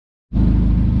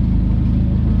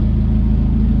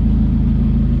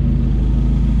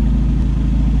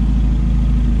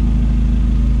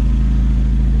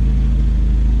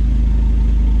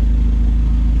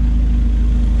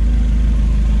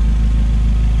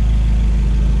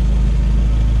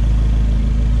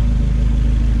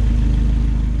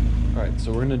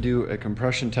we're gonna do a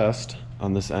compression test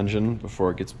on this engine before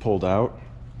it gets pulled out.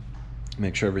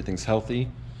 Make sure everything's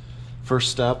healthy. First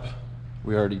step,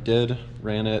 we already did,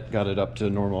 ran it, got it up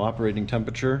to normal operating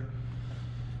temperature.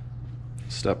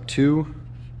 Step 2,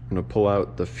 I'm gonna pull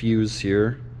out the fuse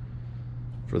here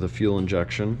for the fuel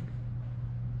injection.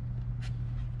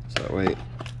 So that way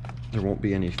there won't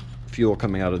be any fuel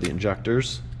coming out of the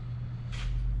injectors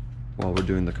while we're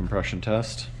doing the compression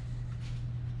test.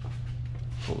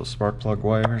 Pull the spark plug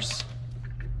wires.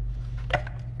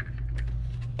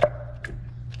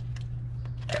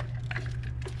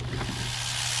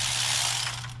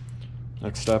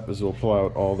 Next step is we'll pull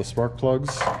out all the spark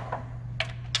plugs.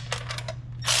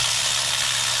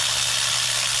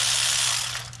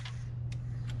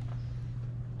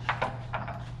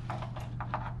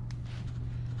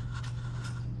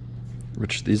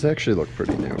 Which these actually look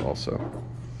pretty new also.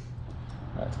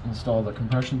 All right, install the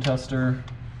compression tester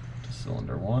to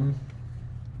cylinder 1.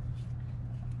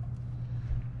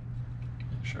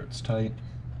 Make sure it's tight.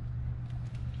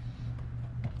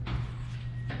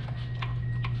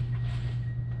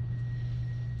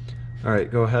 All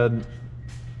right, go ahead,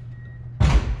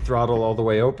 throttle all the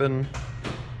way open.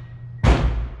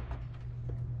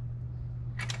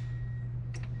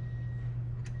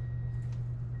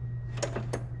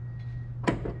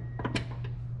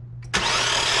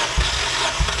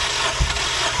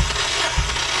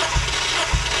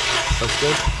 That's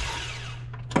good.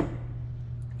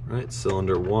 All right,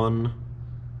 cylinder 1,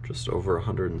 just over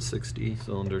 160.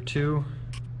 Cylinder 2.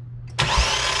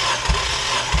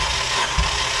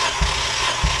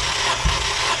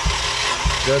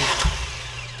 Good.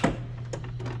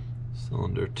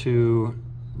 Cylinder 2,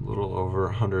 a little over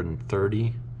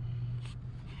 130.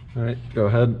 All right, go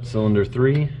ahead, cylinder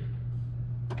 3.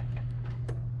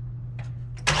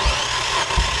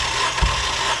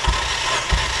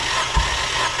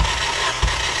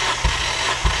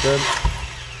 Good.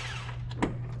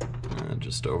 And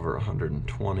just over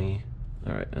 120.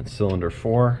 All right, and cylinder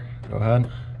 4, go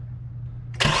ahead.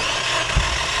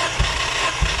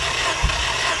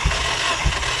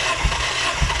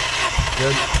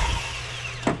 Good.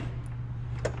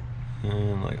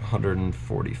 And like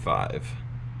 145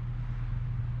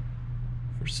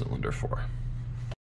 for cylinder 4.